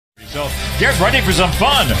So get ready for some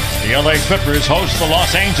fun. The LA Clippers host the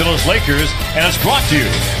Los Angeles Lakers, and it's brought to you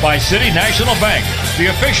by City National Bank, the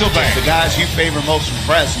official bank. The guys you favor most from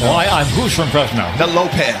Fresno. Well, I'm who's from Fresno? The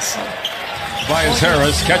Lopez. Tobias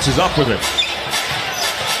Harris catches up with it.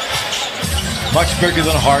 Much bigger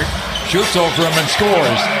than Hart. Shoots over him and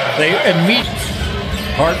scores. They meet.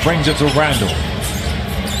 Hart brings it to Randall.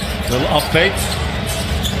 Little up fake.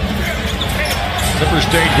 Clippers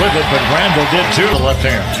stayed with it, but Randall did too. The left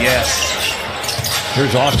hand. Yes.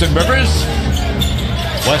 Here's Austin Rivers.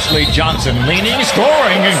 Wesley Johnson leaning,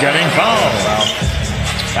 scoring, and getting fouled. Well,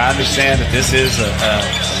 I understand that this is a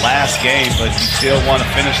last game, but you still want to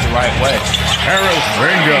finish the right way. Harris,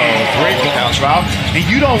 bingo. 3 points, Ralph. And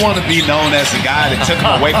you don't want to be known as the guy that took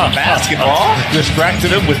him away from basketball.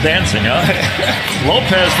 Distracted him with dancing, huh?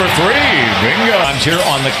 Lopez for 3. Bingo. I'm here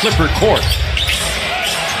on the Clipper court.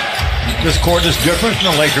 This court is different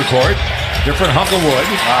than the Laker court. Different hunk of wood.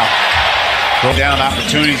 Wow. Go down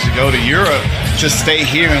opportunities to go to Europe to stay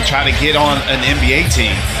here and try to get on an NBA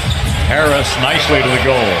team. Harris nicely to the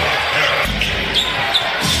goal.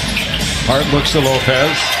 Hart looks to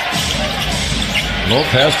Lopez.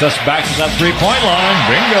 Lopez just back to that three-point line.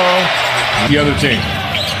 Bingo. The other team.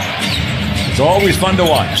 It's always fun to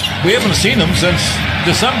watch. We haven't seen him since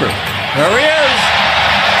December. There he is.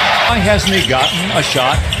 Why hasn't he gotten a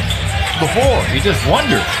shot before? You just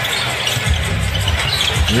wonder.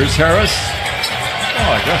 Here's Harris.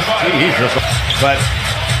 Oh, but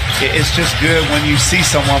it's just good when you see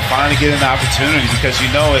someone finally get an opportunity, because you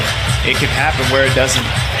know it can happen where it doesn't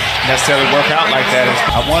necessarily work out like that.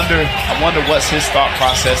 I wonder what's his thought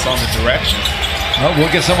process on the direction. Well,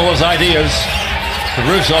 we'll get some of those ideas.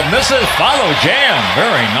 Caruso misses, follow jam,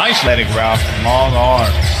 very nice. Athletic Ralph, long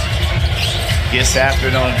arms. Gets after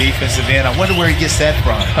it on the defensive end. I wonder where he gets that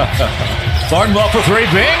from. Thornwell for 3,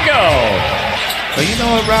 bingo! But you know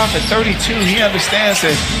what, Ralph, at 32, he understands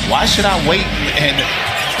that why should I wait and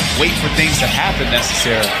wait for things to happen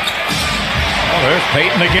necessarily? Oh, there's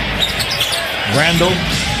Payton again. Randall.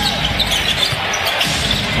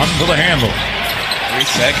 Under the handle. 3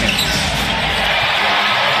 seconds.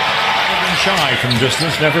 Never been shy from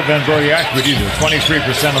distance, never been very accurate either. 23%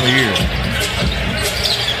 of the year.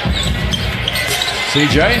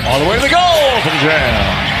 CJ, all the way to the goal for the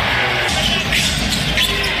jam.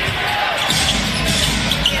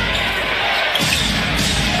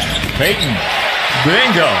 Payton,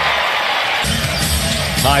 bingo.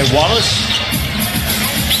 Ty Wallace.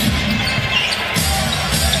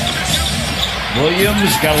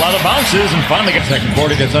 Williams got a lot of bounces and finally gets second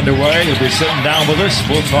quarter gets underway. He'll be sitting down with us.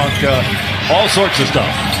 We'll talk all sorts of stuff.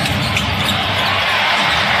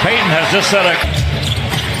 Payton has just set a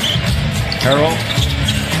Harrell.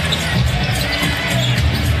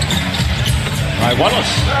 Ty Wallace.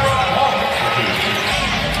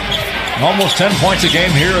 Almost 10 points a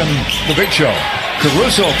game here in the big show.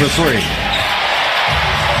 Caruso for 3.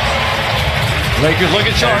 Lakers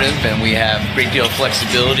looking sharp. And we have a great deal of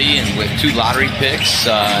flexibility and with 2 lottery picks,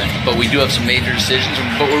 but we do have some major decisions,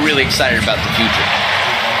 but we're really excited about the future.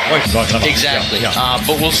 Exactly. Yeah.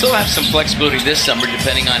 But we'll still have some flexibility this summer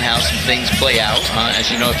depending on how some things play out.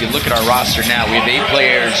 As you know, if you look at our roster now, we have 8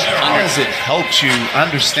 players. How has it helped you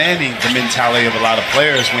understanding the mentality of a lot of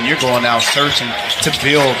players when you're going out searching to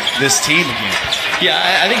build this team again? Yeah,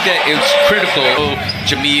 I think that it's critical.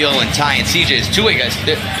 Jamil and Ty and CJ, as two-way guys,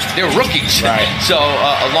 they're rookies. Right. So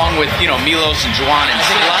along with, Milos and Juwan, and I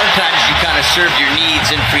think a lot of times you kind of serve your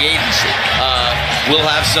needs in free agency. We'll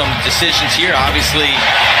have some decisions here. Obviously,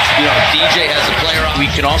 DJ has a player on. We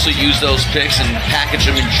can also use those picks and package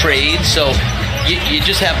them in trades. So you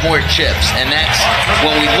just have more chips. And that's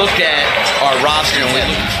when we looked at our roster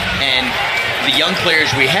and the young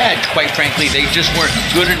players we had, quite frankly, they just weren't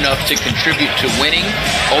good enough to contribute to winning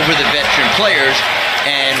over the veteran players.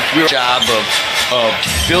 And we were job of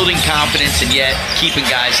building confidence and yet keeping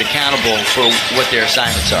guys accountable for what their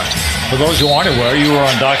assignments are. For those who aren't aware, you were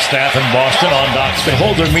on Doc's staff in Boston. They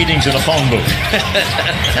hold their meetings in a phone booth.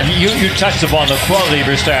 And you touched upon the quality of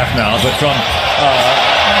your staff now, but from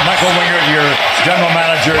Michael Winger to your general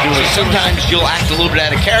manager to sometimes you'll act a little bit out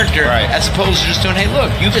of character, right, as opposed to just doing, hey, look,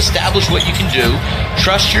 you've established what you can do,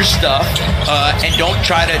 trust your stuff, and don't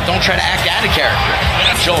try to act out of character.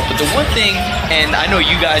 Joel, but the one thing, and I know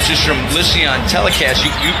you guys just from listening on telecast,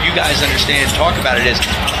 you guys understand and talk about it, is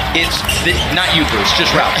not you, Bruce,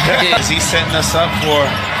 just Ralph. Is he setting us up for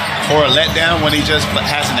a letdown when he just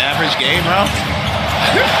has an average game, Ralph?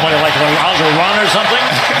 What, like a run or something?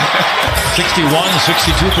 61,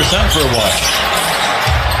 62% for a while.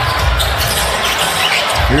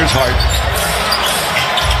 Here's Hart.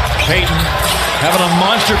 Payton having a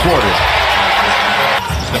monster quarter.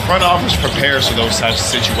 the front office prepares for those types of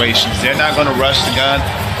situations. They're not going to rush the gun,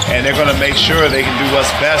 and they're going to make sure they can do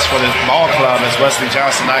what's best for the ball club as Wesley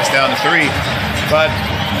Johnson knocks down the three. But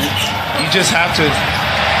you just have to.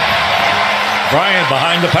 Bryant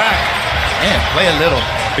behind the pack. Man, play a little.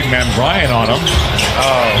 Big man Bryant on him.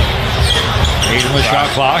 Oh. 8 on the shot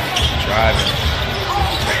clock. Driving.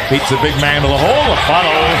 Beats the big man to the hole. A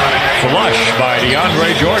follow flush by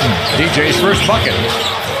DeAndre Jordan. DJ's first bucket.